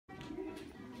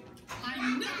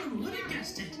would have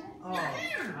guessed it? Oh,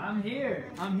 You're here. I'm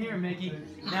here. I'm here, Mickey.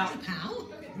 Now, Hi, pal.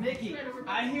 Mickey,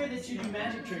 I hear that you do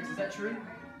magic tricks. Is that true?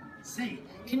 Say,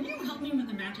 can you help me with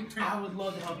the magic trick? I would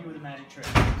love to help you with a magic trick.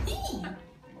 Cool.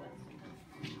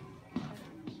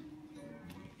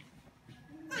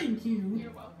 Thank you.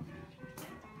 You're welcome.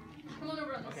 Come on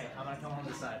over on this Okay, side. I'm gonna come on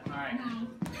this side. All right. Now,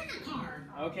 pick a card.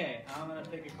 Okay, I'm gonna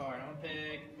pick a card. I'm gonna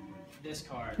pick this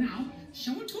card. Now,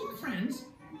 show it to our friends,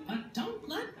 but don't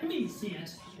let me see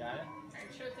it. Got it?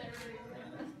 Alright, show it to everybody.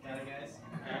 Got it, guys?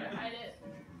 Got it? Hide it.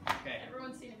 Okay.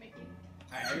 Everyone's seen it, Mickey.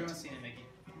 All right, everyone's seen it, Mickey.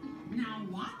 Now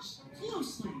watch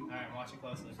closely. All right, watch it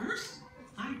closely. First,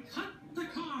 I cut the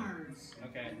cards.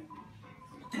 Okay.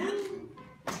 Then,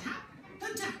 tap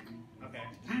the deck Okay.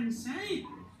 and say,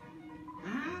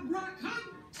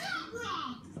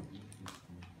 Abracadabra!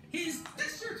 Is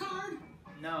this your card?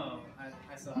 No, I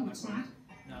still have Oh, my it's card. not?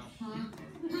 No.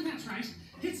 Oh, that's right.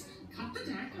 It's cut the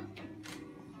deck,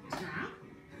 tap,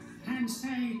 and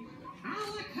say,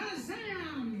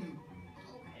 Alakazam!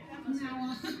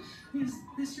 Now, is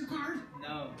this your card?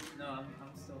 No, I'm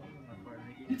still holding my card,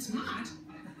 Mickey. It's not.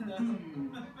 No.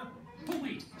 Oh,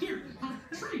 wait, here,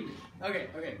 trade. Okay,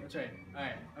 let's trade. All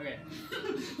right, okay.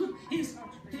 Is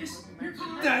this your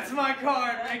card? That's my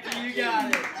card, Mickey. You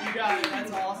got it. You got it.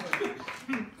 That's awesome.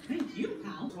 Thank you,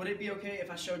 pal. Would it be okay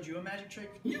if I showed you a magic trick?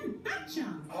 You betcha.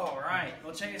 All right.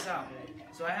 Well, check this out.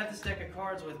 So I have this deck of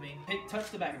cards with me.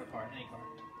 Touch the back of the card, any card.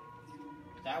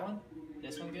 That one?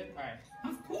 This one good? All right.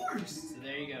 Of course. So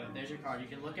there you go. There's your card. You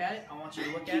can look at it. I want you to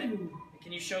look at it.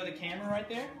 Can you show the camera right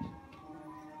there?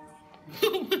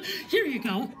 Here you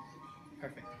go.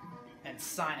 Perfect. And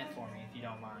sign it for me if you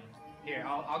don't mind. Here,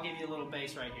 I'll give you a little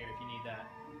base right here if you need that.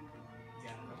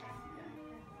 Yeah. Okay.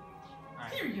 All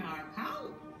right. Here you are,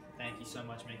 pal. Thank you so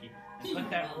much, Mickey. And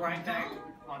put that right back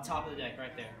on top of the deck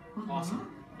right there. Awesome.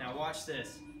 Now watch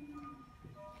this.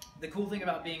 The cool thing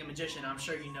about being a magician, I'm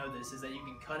sure you know this, is that you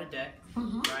can cut a deck,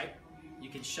 right? You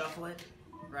can shuffle it,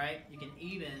 right? You can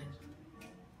even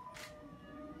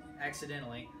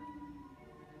accidentally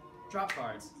drop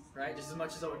cards, right? Just as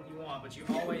much as you want, but you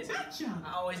always,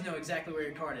 I always know exactly where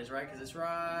your card is, right? Because it's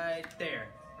right there,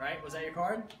 right? Was that your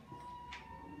card?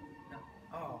 No.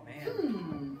 Oh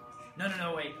man.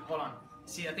 No, wait, hold on.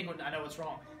 See, I know what's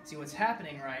wrong. See, what's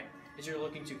happening, right, is you're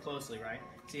looking too closely, right?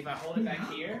 See, if I hold it back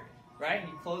here, right, and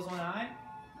you close one eye,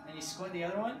 and you squint the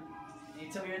other one, and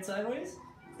you tilt your head sideways,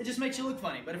 it just makes you look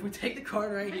funny. But if we take the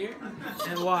card right here,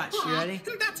 and watch, you ready?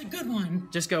 That's a good one.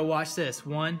 Just go watch this.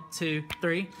 1, 2,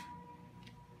 3.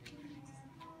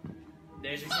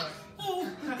 There's your card. Oh,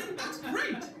 that's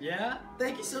great. Yeah?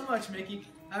 Thank you so much, Mickey.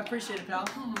 I appreciate it, pal.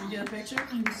 You get a picture?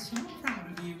 I'm so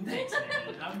proud of you. Thanks,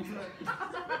 man. I'm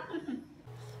good.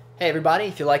 Hey everybody,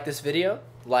 if you like this video,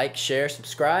 like, share,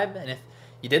 subscribe, and if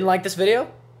you didn't like this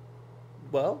video,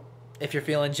 well, if you're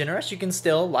feeling generous, you can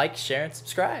still like, share, and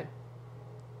subscribe.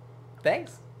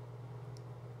 Thanks.